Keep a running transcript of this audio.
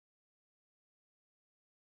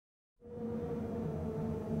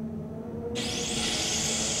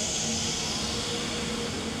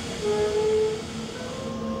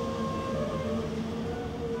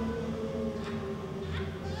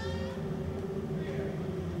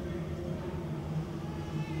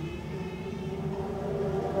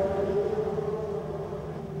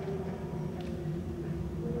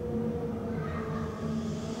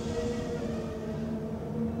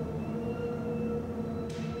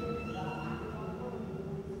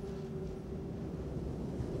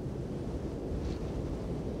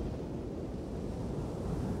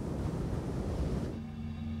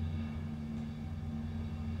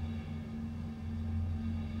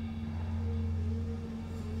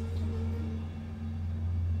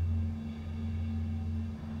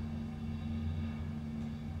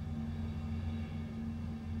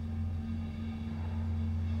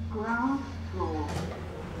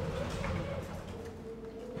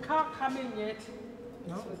can't come in yet.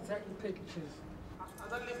 No. So it's taking pictures.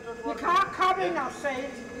 You can't come in, I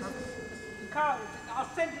said. You can't. I'll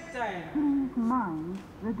send it down. Please mind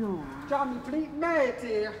the door. John, you bleep mad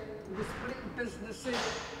here. This bleep business here.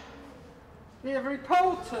 They're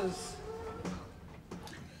reporters.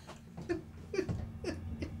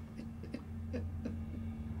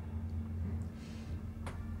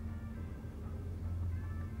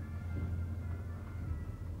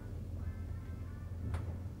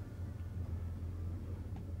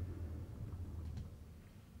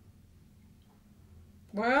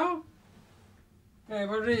 Well, hey,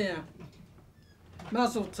 we're here.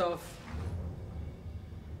 Mazel tov.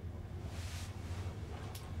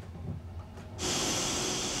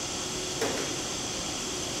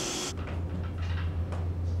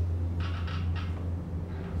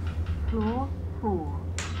 Floor 4.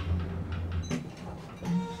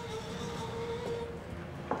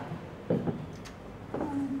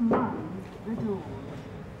 Please mind the door.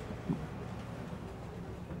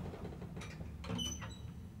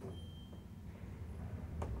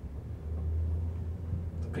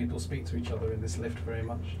 People speak to each other in this lift very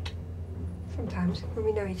much. Sometimes, when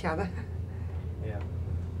we know each other. Yeah.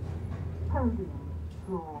 Podium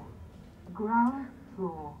floor. Ground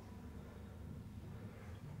floor.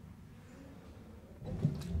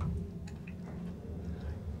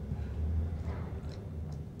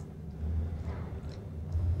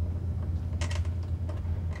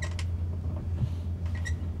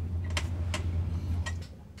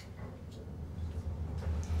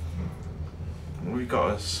 We've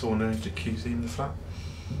got a sauna, jacuzzi in the flat.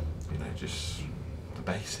 You know, just the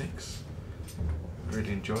basics.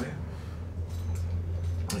 Really enjoy it.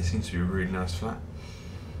 It seems to be a really nice flat.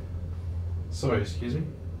 Sorry, excuse me?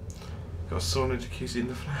 Got a sauna, jacuzzi in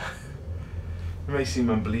the flat. It may seem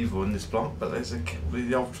unbelievable in this block, but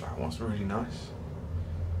the old flat was really nice.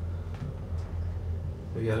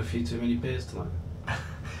 We had a few too many beers tonight.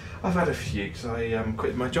 I've had a few because I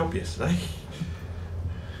quit my job yesterday.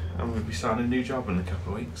 I'm going to be starting a new job in a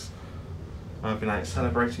couple of weeks. I've been out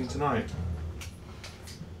celebrating tonight.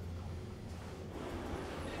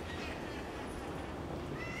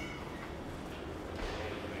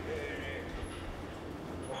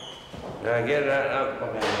 Now get that up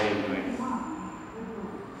on the head,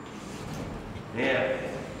 yeah.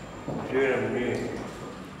 Do it again.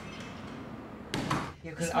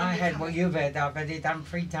 Yeah, because I had what you've had, I've had it done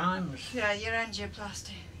 3 times. Yeah, your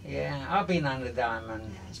angioplasty. Yeah, I've been under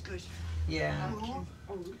diamond. Yeah, it's good. Yeah.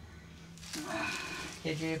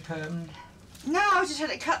 Did you permed? No, I just had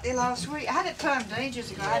it cut the last week. I had it permed ages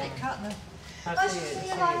ago. I had it cut. I see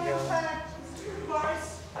you,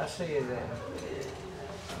 I see you there.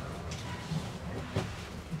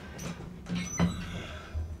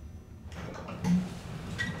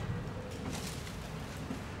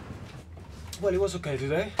 Well, it was okay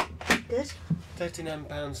today. Good.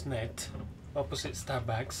 £39 net, opposite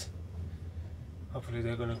Starbucks. Hopefully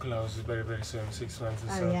they're going to close very, very soon, 6 months or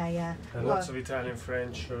so. Oh, yeah, yeah. And lots of Italian,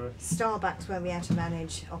 French. Starbucks won't be able to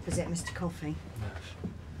manage opposite Mr. Coffee.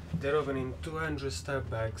 They're opening 200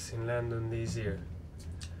 Starbucks in London this year.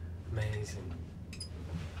 Amazing.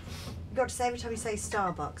 You've got to say, every time you say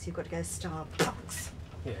Starbucks, you've got to go Starbucks.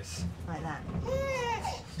 Yes. Like that.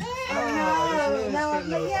 Oh, no,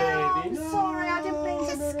 I'm sorry, I didn't mean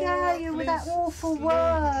to scare you with that awful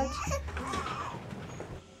word.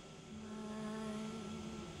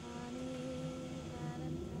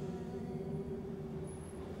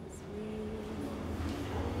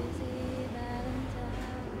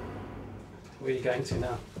 Where are you going to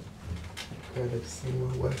now? Going to see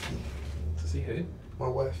my wifey. To see who? My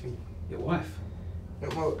wifey. Your wife? No,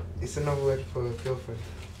 well, it's another word for a girlfriend.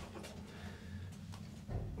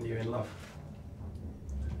 You're in love?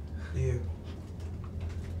 Yeah.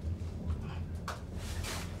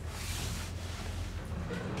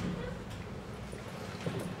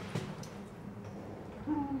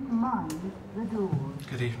 Mind the door.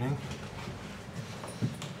 Good evening.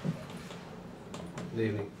 Good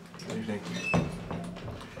evening. Good evening.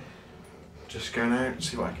 Just going out to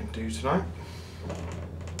see what I can do tonight.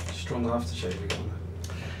 Strong aftershave you got on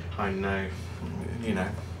I know, you know,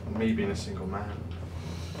 me being a single man.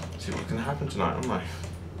 See what's going to happen tonight, aren't I?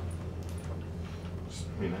 Just,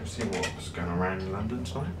 you know, see what's going on around in London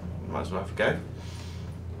tonight. Might as well have a go.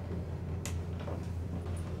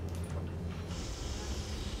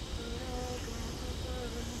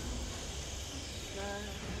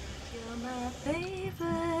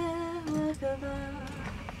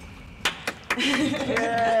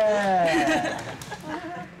 Yeah!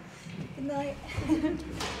 Good night.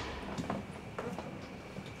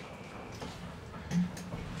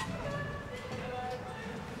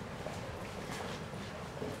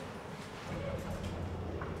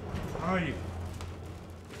 How are you?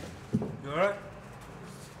 You alright?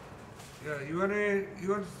 Yeah, you want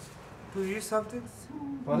to eat something?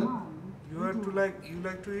 Pardon? You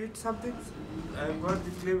like to eat something? I've got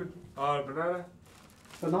this lemon or banana.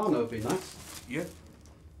 Banana would be nice. Yeah,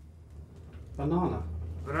 Banana.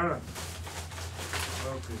 banana.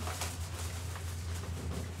 Okay.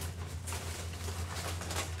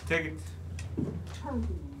 Take it.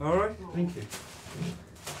 Alright? Thank you.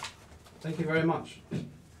 Thank you very much.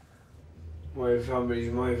 My family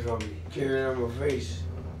is my family. Tearing on my face.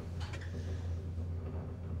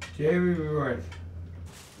 To everyone.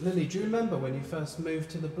 Lily, do you remember when you first moved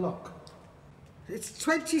to the block? It's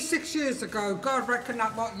 26 years ago. God reckon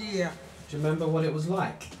that what year. Do you remember what it was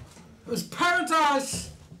like? It was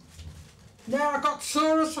paradise. Now I got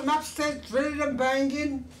saws from upstairs drilling and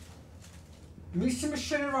banging. Missing my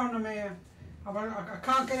shit around them here. I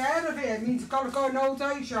can't get out of here. It means I've got to go an old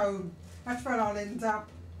age home. That's where I'll end up.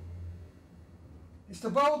 It's the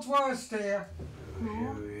world's worst here.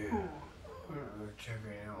 Check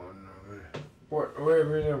it out. What? Wait a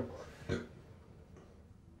minute.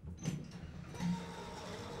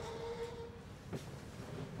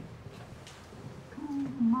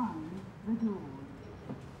 Please mind the door.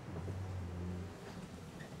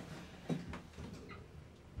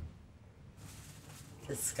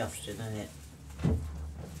 Disgusting, isn't it?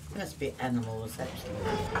 Must be animals, actually.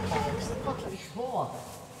 It's the fucking floor.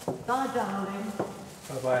 Bye, darling.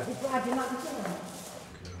 Bye-bye. You're driving like a dog.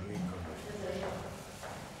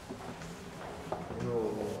 No,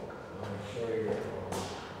 I'm sorry.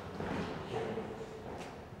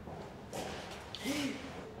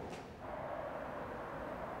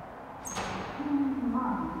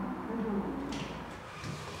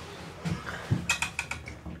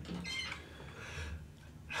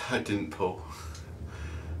 I didn't pull.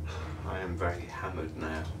 I am very hammered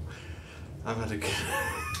now. I've had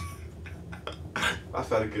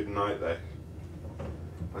a good night though.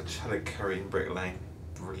 I just had a curry in Brick Lane.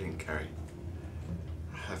 Brilliant curry.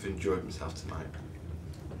 I have enjoyed myself tonight.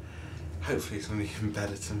 Hopefully it's going to be even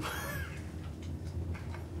better tomorrow.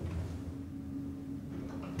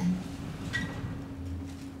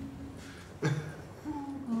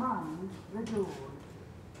 Mind the door.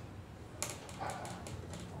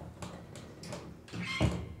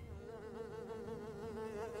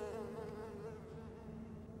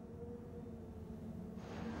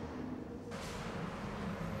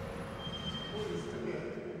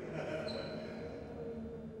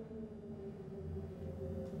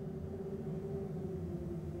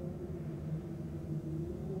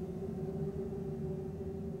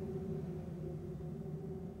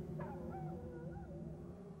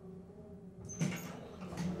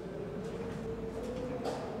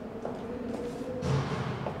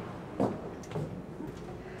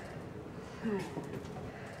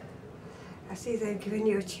 I see they've given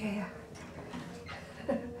you a chair.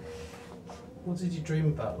 What did you dream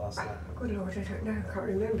about last night? Good Lord, I don't know. I can't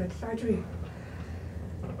remember. Did I dream?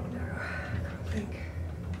 No, I can't think.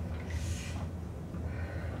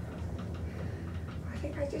 I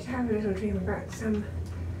think I did have a little dream about some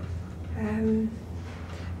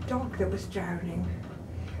dog that was drowning.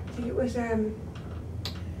 I think it was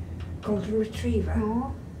golden retriever.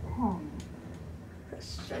 Door 10. That's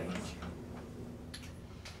strange.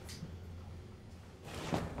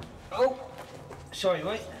 Oh, sorry,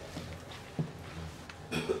 mate.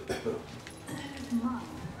 Mind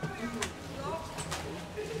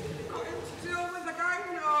Got him to deal with again?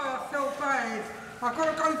 Oh, I feel bad. I've got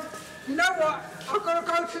to go. You know what? I've got to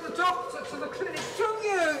go to the doctor, to the clinic. To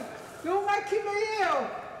you. You're making me ill.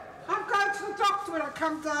 I'm going to the doctor when I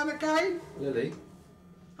come down again. Lily?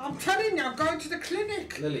 I'm telling you, I'm going to the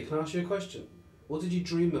clinic. Lily, can I ask you a question? What did you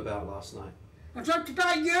dream about last night? I dreamt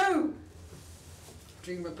about you.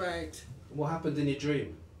 Dream about. What happened in your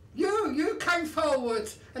dream? You came forward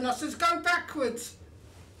and I says go backwards.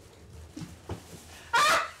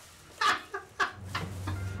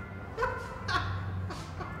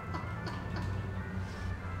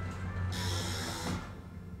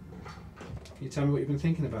 Can you tell me what you've been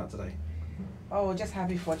thinking about today? Oh, just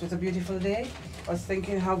happy for it. It was a beautiful day. I was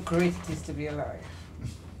thinking how great it is to be alive.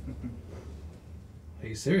 Are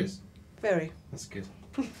you serious? Very. That's good.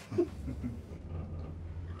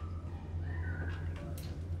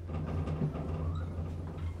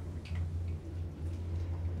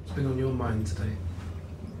 What's been on your mind today?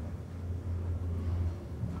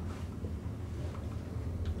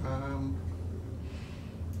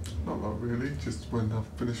 Not a lot really, just when I've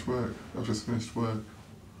finished work. I've just finished work.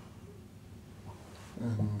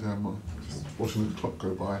 And I'm just watching the clock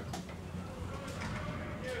go by.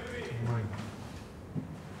 Right.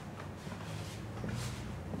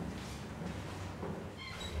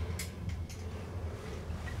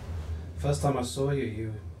 First time I saw you,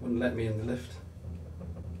 you wouldn't let me in the lift.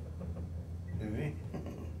 Me?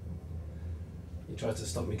 You tried to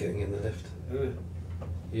stop me getting in the lift. Who?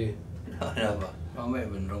 You. No, never. I might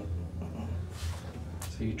have been drunk.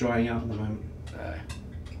 So you're drying out at the moment. Aye.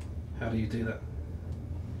 How do you do that?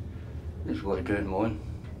 Just got to do it in the morning.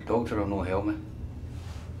 Doctor will not help me.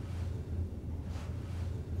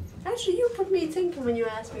 Actually, you put me thinking when you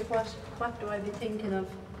asked me what do I be thinking of.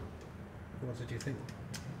 What did you think?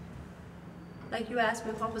 Like you asked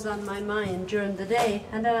me what was on my mind during the day,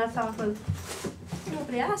 and then I thought, well,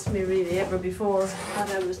 nobody asked me really ever before what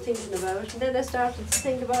I was thinking about, and then I started to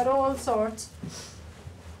think about all sorts.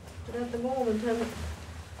 But at the moment I'm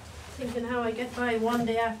thinking how I get by one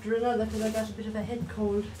day after another because I got a bit of a head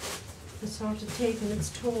cold that's sort of taking its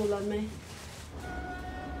toll on me.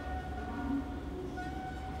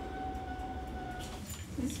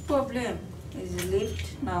 This problem is a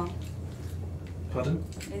lift now. Pardon?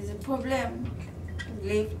 Is a problem.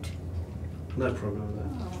 Lift. No problem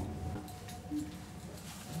with that. Oh.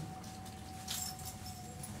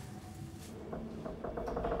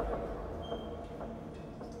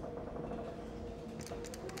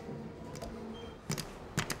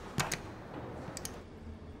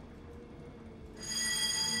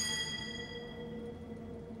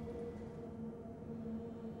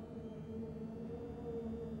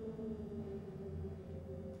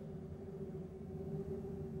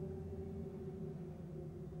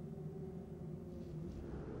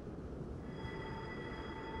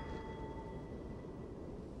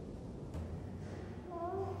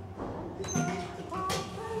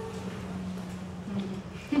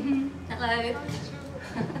 Hello.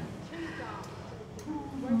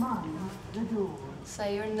 So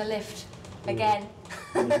you're in the lift again.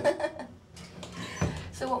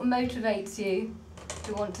 So what motivates you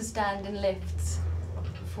to want to stand in lifts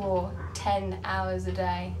for 10 hours a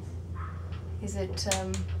day? Is it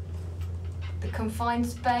the confined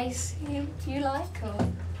space you like, or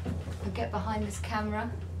get behind this camera?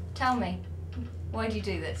 Tell me, why do you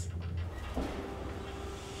do this?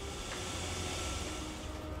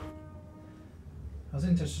 I was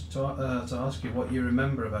interested to ask you what you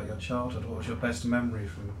remember about your childhood. What was your best memory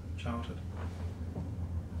from childhood?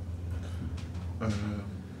 There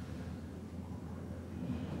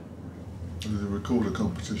was a recorder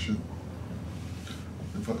competition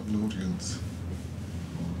in front of an audience,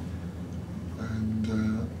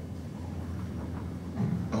 and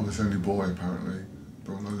I was the only boy apparently,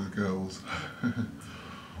 but a load of girls.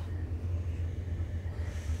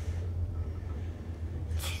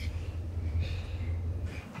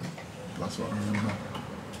 That's what I remember,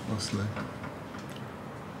 mostly.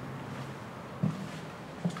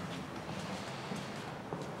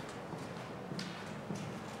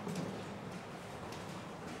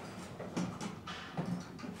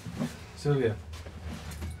 Sylvia,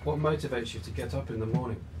 what motivates you to get up in the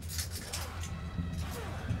morning?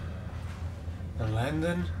 In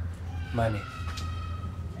London, money.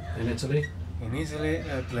 In Italy? In Italy,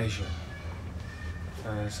 pleasure.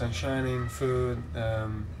 Sunshine, food,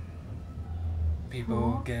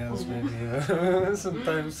 people, girls, maybe.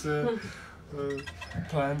 Sometimes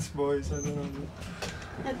plants, boys, I don't know.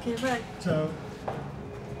 Okay, right. Ciao.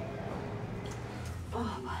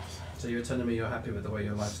 Oh, what? So you were telling me you're happy with the way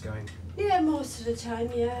your life's going. Yeah, most of the time,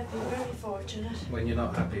 yeah. I've been very fortunate. When you're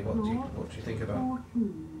not happy, what do you think about?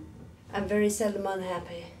 I'm very seldom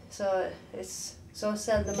unhappy, so it's so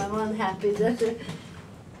seldom I'm unhappy that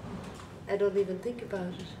I don't even think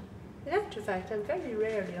about it. In actual fact, I'm very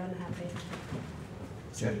rarely unhappy.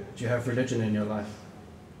 Do you have religion in your life?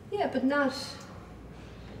 Yeah, but not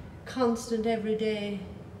constant every day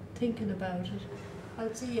thinking about it.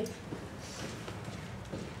 I'll see you.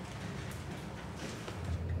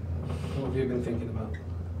 What have you been thinking about?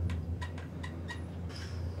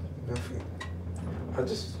 Nothing. I'm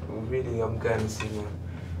going to see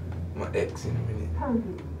my ex in a minute.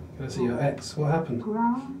 Going to see your ex? What happened?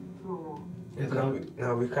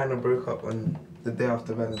 No, we kind of broke up on the day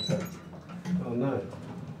after Valentine's. Oh no.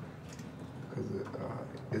 Because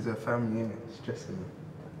it's a family unit, stressing me.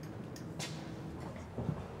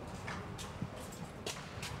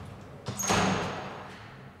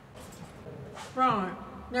 Right.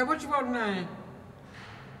 Now, what do you want now?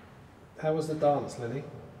 How was the dance, Lily?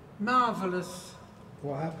 Marvellous.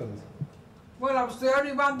 What happened? Well, I was the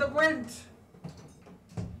only one that went.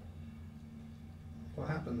 What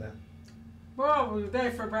happened there? Well, we were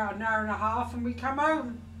there for about an hour and a half and we come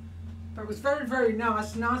home. But it was very, very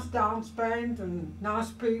nice. Nice dance band and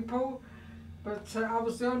nice people. But I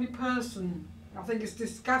was the only person. I think it's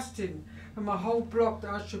disgusting for my whole block that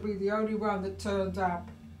I should be the only one that turns up.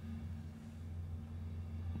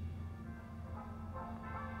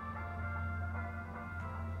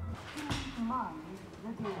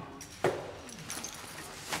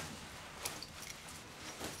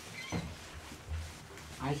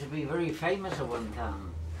 I used to be very famous at one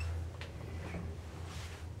time.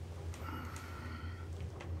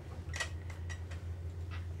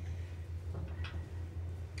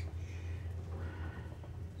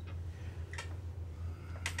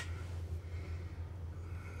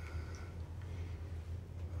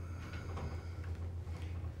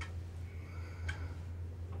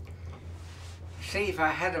 See, if I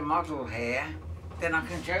had a model here, then I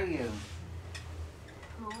can show you.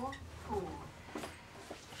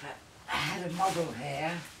 If I had a model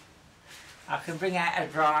here, I can bring out a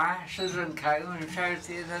dryer, scissor and comb and show it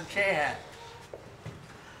to you in the chair.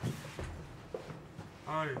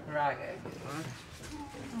 Hi. Right.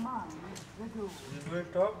 You going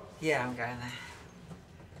to talk? Yeah, I'm going there.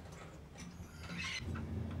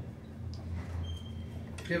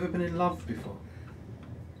 Have you ever been in love before?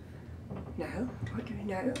 No, what do you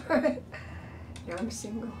know? No, I'm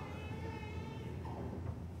single.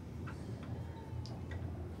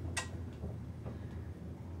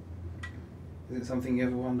 Is it something you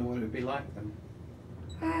ever wonder what it would be like then?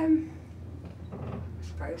 I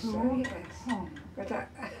suppose so, yes. But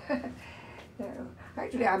no,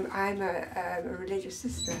 actually, I'm a religious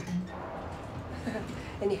sister.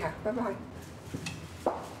 Anyhow, bye-bye.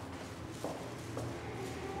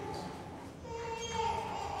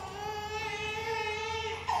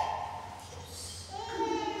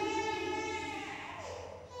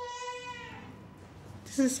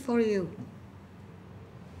 This is for you.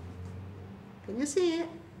 Can you see it?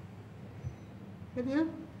 Can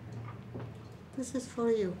you? This is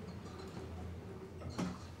for you.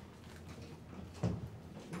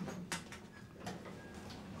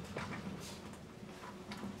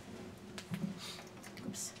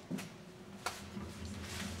 Oops.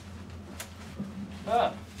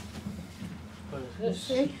 Ah, what is this?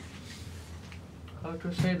 See? How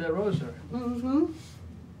to say the rosary? Mm-hmm.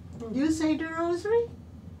 You say the rosary?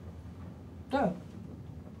 No.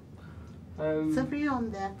 It's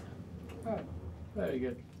beyond that. Oh, very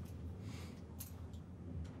good.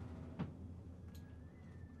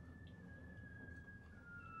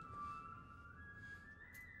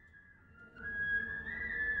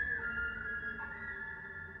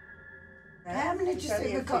 How many do you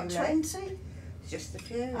think we've got? 20? Just a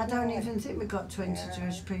few. I don't even think we've got 20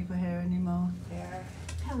 Jewish people here anymore. Yeah.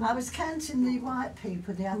 I was counting the white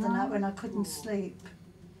people the other night when I couldn't sleep.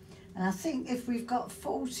 And I think if we've got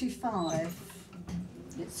 45,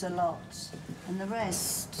 it's a lot. And the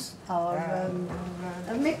rest are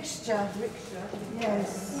a mixture.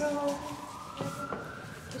 Yes. No.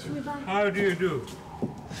 How do you do?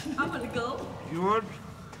 I want to go. You want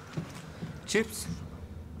chips?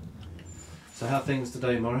 So how are things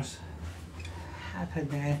today, Morris?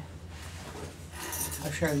 Happened there.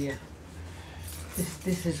 I'll show you.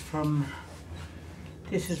 This is from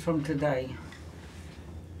today.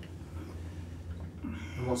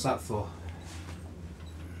 And what's that for?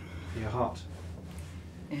 For your heart?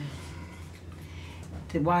 Yeah.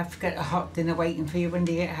 Did wife get a hot dinner waiting for you when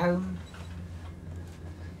you get home?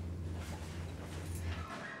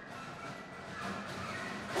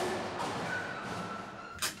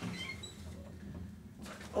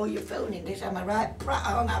 Oh, you're phoning this, am I right? Prat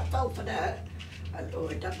on, I fell for that. And oh,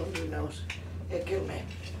 that one who knows. It'll kill me.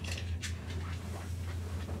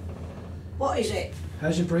 What is it?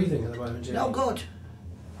 How's your breathing at the moment, Jimmy? No good.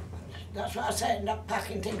 That's what I said, not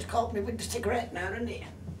packing things caught me with the cigarette now, isn't it?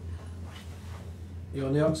 You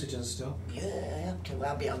on the oxygen still? Yeah, I have to.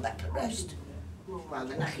 I'll be on that for rest. While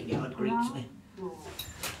the knacking yard greets me.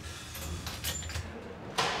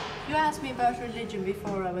 You asked me about religion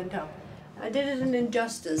before I went up. I did it an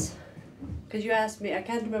injustice. Because you asked me, I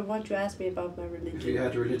can't remember what you asked me about my religion. Have you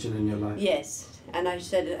had religion in your life? Yes, and I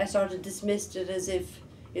said, I sort of dismissed it as if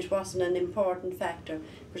it wasn't an important factor,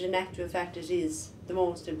 but in actual fact it is the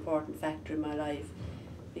most important factor in my life.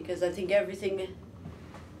 Because I think everything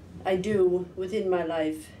I do within my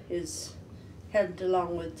life is helped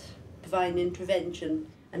along with divine intervention.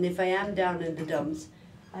 And if I am down in the dumps,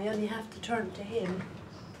 I only have to turn to him,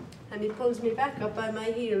 and he pulls me back up by my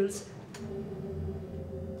heels.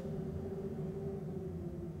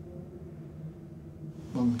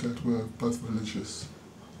 Mum and Dad were both religious.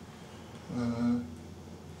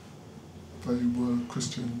 They were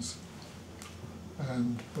Christians,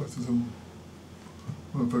 and both of them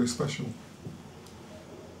were very special.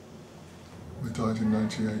 They died in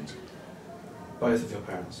 '98. Both of your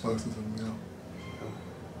parents? Both of them, yeah.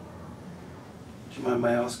 Do you mind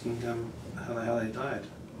my asking how they died?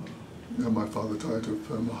 Yeah, my father died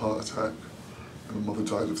of a heart attack, and my mother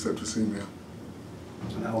died of septicemia.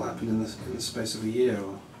 And that all happened in the space of a year,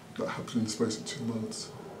 or? That happened in the space of 2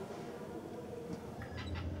 months.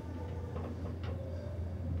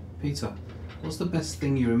 Peter, what's the best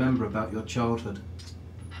thing you remember about your childhood?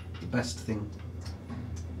 The best thing?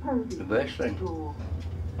 The best thing?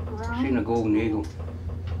 Seen a golden eagle.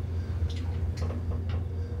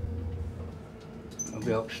 I'll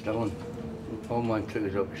be up Stirling. All my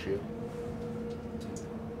tickets up to see it.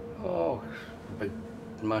 Oh, big,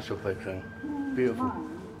 massive big thing. Beautiful.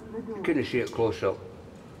 You couldn't see it close up.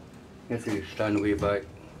 You have to stand way back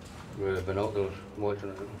with binoculars watching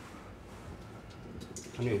it.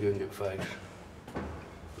 I need to go and get fags.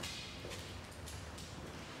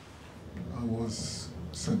 I was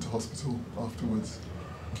sent to hospital afterwards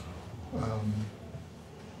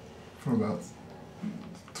for about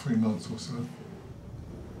 3 months or so.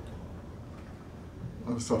 I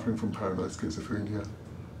was suffering from paranoid schizophrenia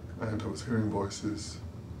and I was hearing voices,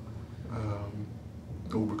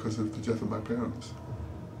 all because of the death of my parents.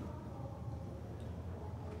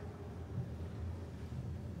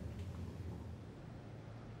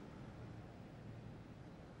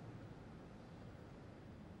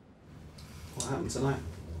 What happened tonight?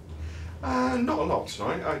 Not a lot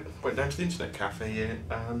tonight. I went down to the internet cafe here,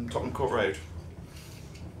 Tottenham Court Road.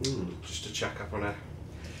 Just to check up on a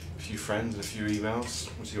few friends and a few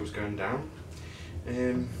emails and see what's going down.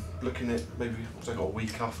 Looking at maybe, because I got a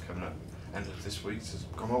week off coming up, end of this week, so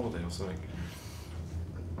I've gone on holiday or something.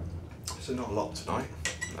 So not a lot tonight.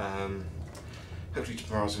 Hopefully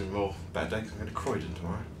tomorrow's going to be more better day because I'm going to Croydon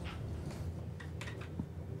tomorrow.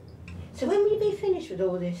 So when will you be finished with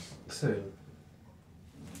all this? Soon.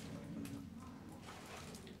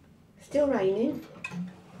 Still raining?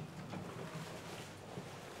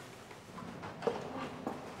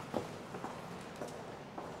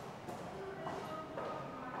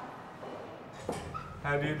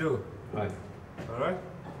 How do you do? Right. All right?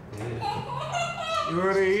 Yeah. You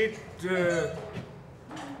want to eat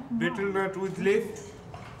betel nut with leaf?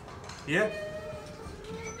 Yeah?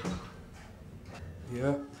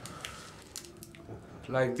 Yeah?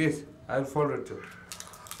 Like this. I'll follow too.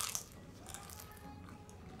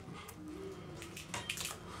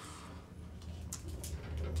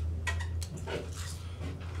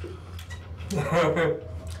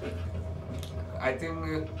 I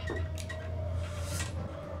think